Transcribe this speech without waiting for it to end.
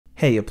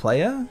Hey, a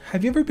playa,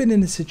 have you ever been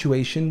in a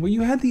situation where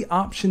you had the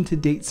option to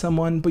date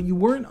someone but you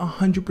weren't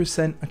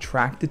 100%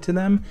 attracted to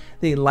them?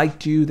 They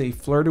liked you, they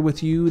flirted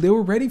with you, they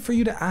were ready for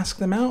you to ask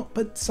them out,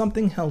 but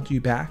something held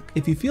you back.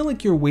 If you feel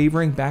like you're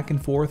wavering back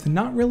and forth and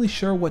not really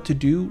sure what to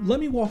do,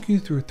 let me walk you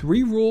through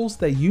 3 rules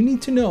that you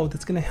need to know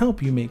that's going to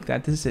help you make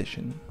that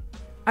decision.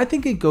 I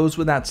think it goes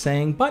without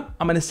saying, but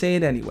I'm going to say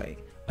it anyway.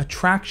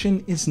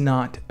 Attraction is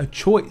not a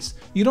choice.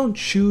 You don't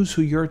choose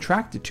who you're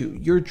attracted to.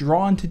 You're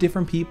drawn to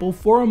different people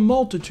for a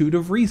multitude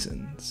of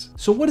reasons.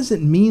 So what does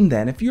it mean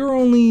then if you're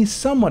only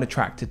somewhat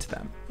attracted to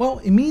them? Well,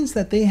 it means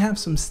that they have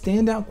some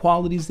standout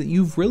qualities that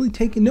you've really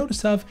taken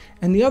notice of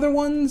and the other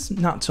ones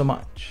not so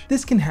much.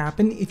 This can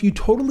happen if you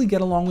totally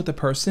get along with the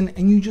person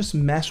and you just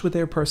mesh with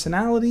their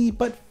personality,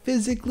 but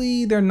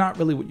physically they're not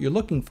really what you're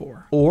looking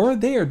for. Or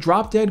they are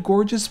drop dead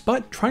gorgeous,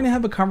 but trying to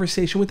have a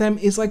conversation with them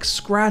is like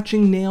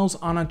scratching nails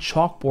on a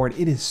chalkboard.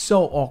 It is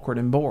so awkward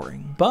and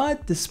boring.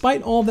 But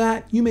despite all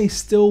that, you may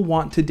still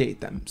want to date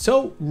them.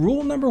 So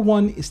rule number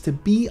 1 is to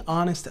be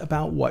honest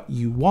about what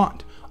you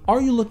want. Are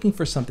you looking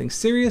for something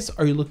serious?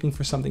 Are you looking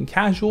for something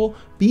casual?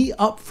 Be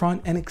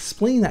upfront and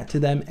explain that to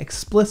them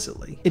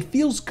explicitly. It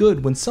feels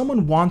good when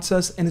someone wants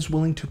us and is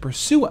willing to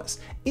pursue us.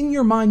 In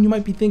your mind, you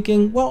might be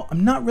thinking, well,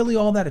 I'm not really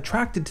all that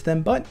attracted to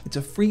them, but it's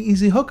a free,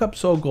 easy hookup,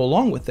 so I'll go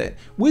along with it,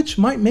 which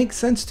might make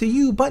sense to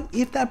you, but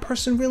if that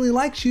person really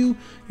likes you,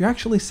 you're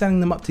actually setting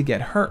them up to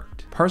get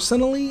hurt.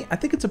 Personally, I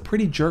think it's a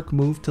pretty jerk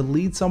move to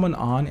lead someone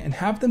on and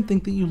have them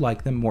think that you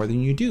like them more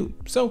than you do.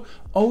 So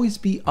always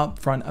be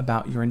upfront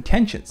about your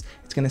intentions.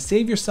 It's going to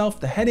save yourself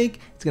the headache,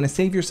 it's going to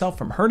save yourself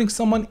from hurting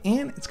someone,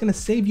 and it's going to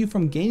save you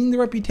from gaining the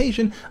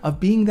reputation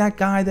of being that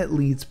guy that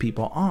leads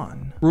people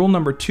on. Rule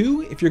number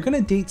 2, if you're going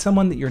to date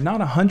someone that you're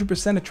not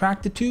 100%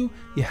 attracted to,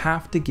 you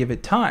have to give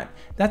it time.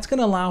 That's going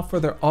to allow for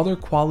their other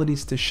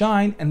qualities to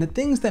shine, and the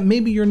things that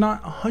maybe you're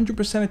not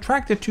 100%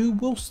 attracted to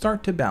will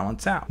start to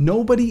balance out.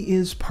 Nobody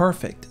is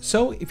perfect,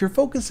 so if you're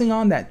focusing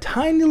on that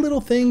tiny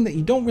little thing that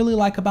you don't really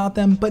like about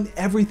them, but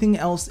everything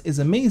else is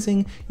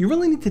amazing, you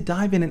really need to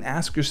dive in and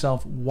ask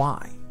yourself why.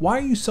 Why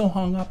are you so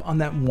hung up on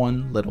that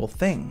one little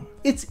thing?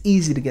 It's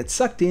easy to get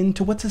sucked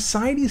into what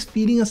society is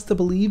feeding us to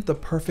believe the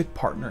perfect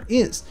partner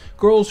is.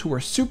 Girls who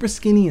are super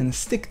skinny and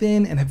stick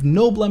thin and have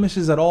no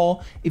blemishes at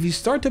all. If you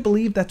start to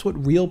believe that's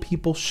what real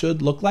people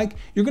should look like,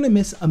 you're going to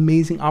miss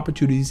amazing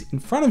opportunities in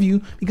front of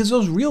you because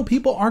those real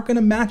people aren't going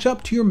to match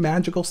up to your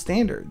magical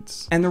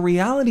standards. And the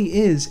reality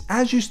is,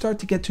 as you start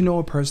to get to know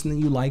a person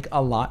that you like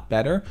a lot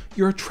better,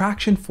 your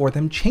attraction for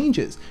them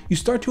changes. You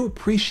start to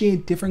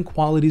appreciate different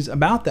qualities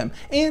about them,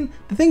 and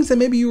the things that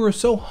maybe you were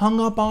so hung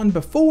up on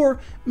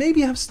before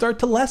maybe have start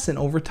to lessen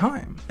over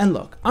time. And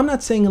look, I'm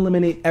not saying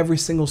eliminate every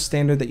single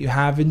standard that you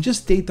have and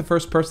just date the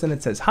first person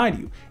that says hi to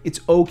you. It's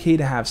okay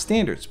to have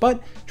standards,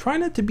 but try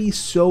not to be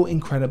so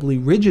incredibly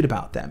rigid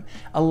about them.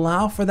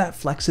 Allow for that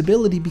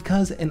flexibility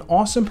because an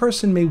awesome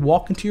person may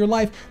walk into your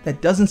life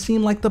that doesn't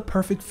seem like the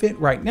perfect fit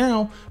right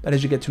now, but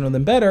as you get to know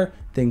them better,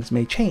 things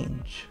may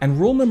change. And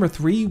rule number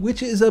 3,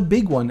 which is a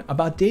big one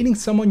about dating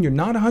someone you're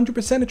not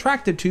 100%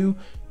 attracted to,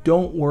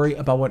 don't worry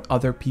about what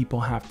other people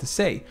have to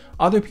say.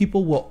 Other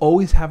people will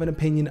always have an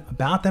opinion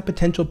about that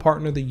potential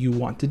partner that you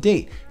want to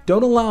date.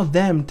 Don't allow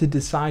them to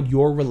decide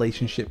your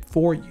relationship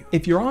for you.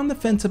 If you're on the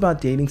fence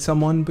about dating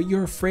someone, but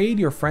you're afraid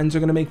your friends are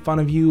going to make fun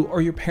of you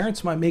or your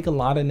parents might make a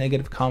lot of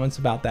negative comments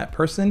about that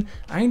person,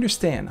 I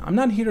understand. I'm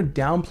not here to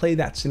downplay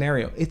that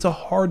scenario. It's a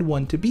hard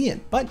one to be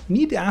in, but you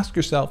need to ask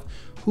yourself,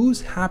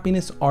 whose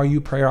happiness are you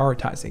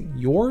prioritizing,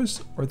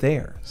 yours or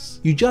theirs?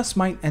 You just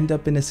might end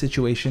up in a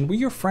situation where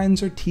your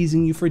friends are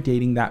teasing you for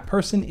dating that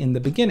person in the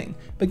beginning.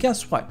 But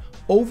guess what?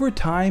 Over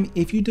time,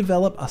 if you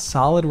develop a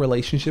solid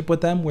relationship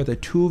with them where the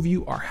two of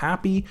you are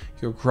happy,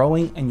 you're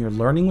growing, and you're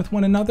learning with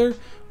one another,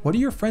 what are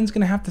your friends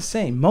going to have to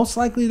say? Most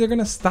likely they're going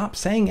to stop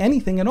saying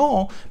anything at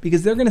all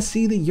because they're going to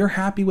see that you're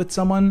happy with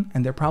someone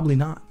and they're probably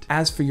not.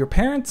 As for your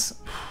parents,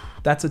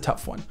 that's a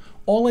tough one.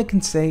 All I can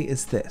say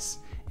is this.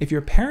 If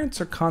your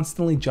parents are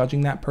constantly judging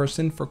that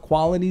person for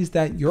qualities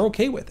that you're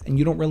okay with and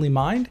you don't really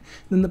mind,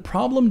 then the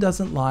problem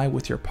doesn't lie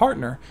with your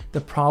partner, the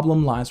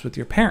problem lies with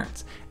your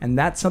parents. And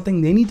that's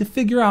something they need to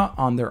figure out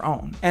on their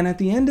own. And at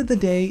the end of the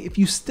day, if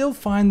you still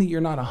find that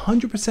you're not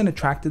 100%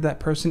 attracted to that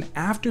person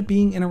after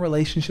being in a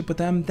relationship with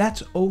them,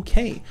 that's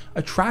okay.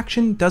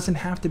 Attraction doesn't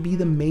have to be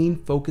the main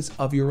focus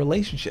of your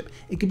relationship.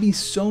 It could be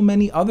so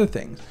many other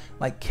things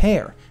like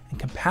care and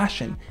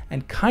compassion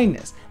and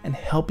kindness and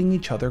helping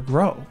each other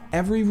grow.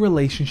 Every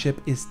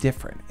relationship is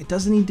different. It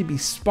doesn't need to be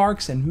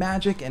sparks and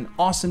magic and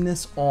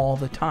awesomeness all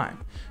the time.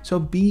 So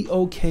be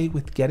okay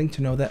with getting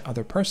to know that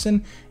other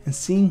person and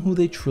seeing who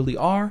they truly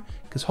are,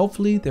 because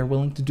hopefully they're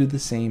willing to do the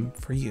same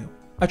for you.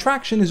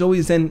 Attraction is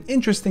always an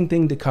interesting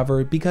thing to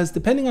cover because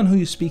depending on who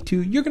you speak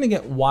to, you're going to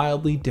get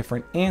wildly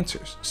different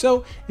answers.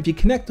 So if you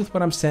connect with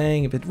what I'm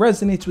saying, if it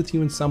resonates with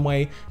you in some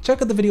way, check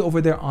out the video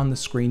over there on the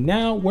screen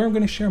now where I'm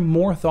going to share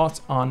more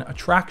thoughts on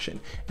attraction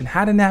and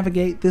how to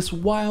navigate this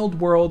wild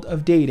world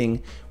of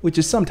dating, which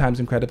is sometimes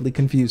incredibly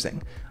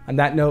confusing. On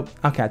that note,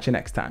 I'll catch you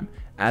next time.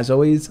 As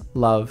always,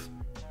 love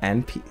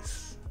and peace.